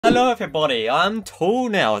Hello everybody, I'm tall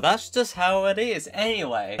now, that's just how it is.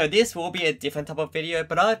 Anyway, so this will be a different type of video,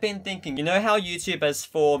 but I've been thinking, you know how YouTube has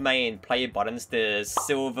 4 main play buttons, the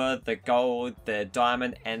silver, the gold, the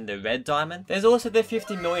diamond, and the red diamond? There's also the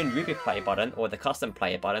 50 million rupee play button, or the custom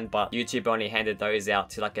play button, but YouTube only handed those out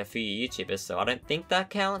to like a few YouTubers, so I don't think that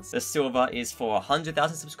counts. The silver is for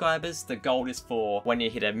 100,000 subscribers, the gold is for when you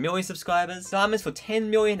hit 1 million subscribers, diamond's for 10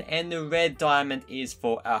 million, and the red diamond is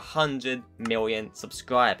for 100 million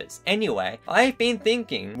subscribers. Anyway, I've been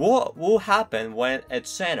thinking, what will happen when a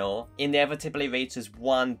channel inevitably reaches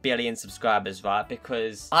 1 billion subscribers, right?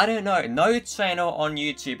 Because, I don't know, no channel on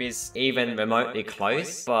YouTube is even remotely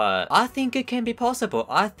close, but I think it can be possible.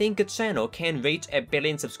 I think a channel can reach 1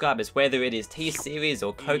 billion subscribers, whether it is T-Series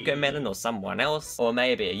or Cocomelon or someone else, or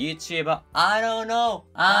maybe a YouTuber. I don't know.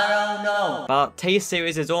 But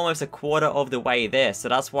T-Series is almost 1/4 of the way there, so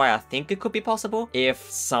that's why I think it could be possible. If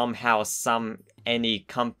somehow any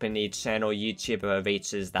company, channel, YouTuber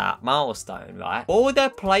reaches that milestone, right? What would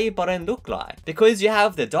that play button look like? Because you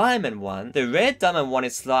have the diamond one, the red diamond one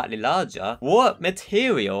is slightly larger. What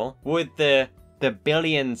material would the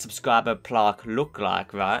billion subscriber plaque look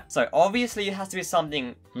like, right? So obviously it has to be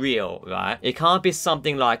something real, right? It can't be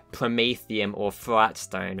something like Promethium or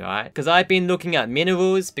Frightstone, right? Because I've been looking at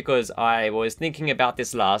minerals because I was thinking about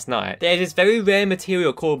this last night. There's this very rare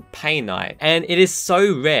material called Painite, and it is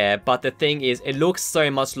so rare, but the thing is, it looks so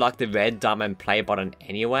much like the red diamond play button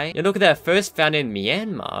anyway. You look at that, first found in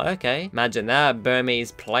Myanmar, okay? Imagine that,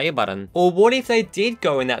 Burmese play button. Or what if they did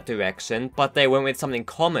go in that direction, but they went with something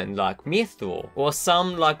common like Mithril, or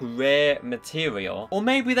some like rare material? Or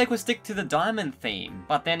maybe they could stick to the diamond theme,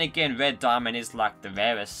 but then again, red diamond is like the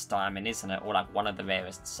rarest diamond, isn't it? Or like one of the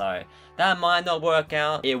rarest, so that might not work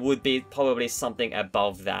out. It would be probably something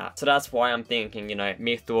above that. So that's why I'm thinking, you know,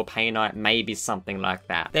 Mithril, Painite, maybe something like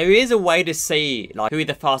that. There is a way to see like who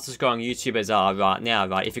the fastest growing YouTubers are right now,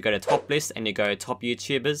 right? If you go to top list and you go to top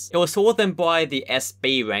YouTubers, it will sort them by the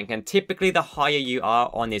SB rank, and typically the higher you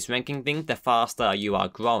are on this ranking thing, the faster you are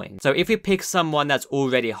growing. So if you pick someone that's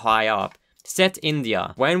already high up, Set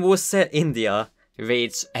India. When will Set India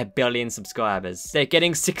reach 1 billion subscribers? They're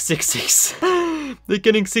getting 666. They're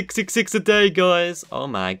getting 666 a day, guys. Oh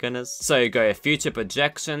my goodness. So go future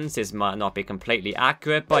projections. This might not be completely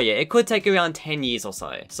accurate, but yeah, it could take around 10 years or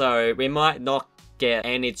so. So we might not get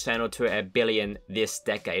any channel to 1 billion this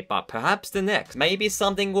decade, but perhaps the next. Maybe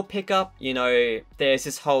something will pick up. You know, there's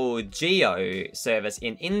this whole Geo service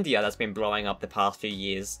in India that's been blowing up the past few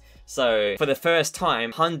years. So, for the first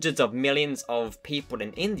time, hundreds of millions of people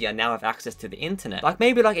in India now have access to the internet. Like,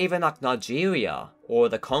 maybe like even like Nigeria or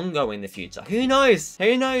the Congo in the future. Who knows?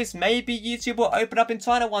 Who knows? Maybe YouTube will open up in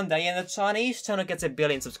China one day and the Chinese channel gets 1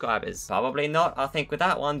 billion subscribers. Probably not, I think, with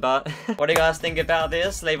that one, but what do you guys think about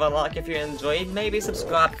this? Leave a like if you enjoyed. Maybe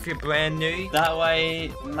subscribe if you're brand new. That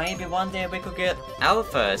way, maybe one day we could get our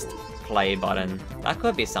first play button. That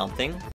could be something.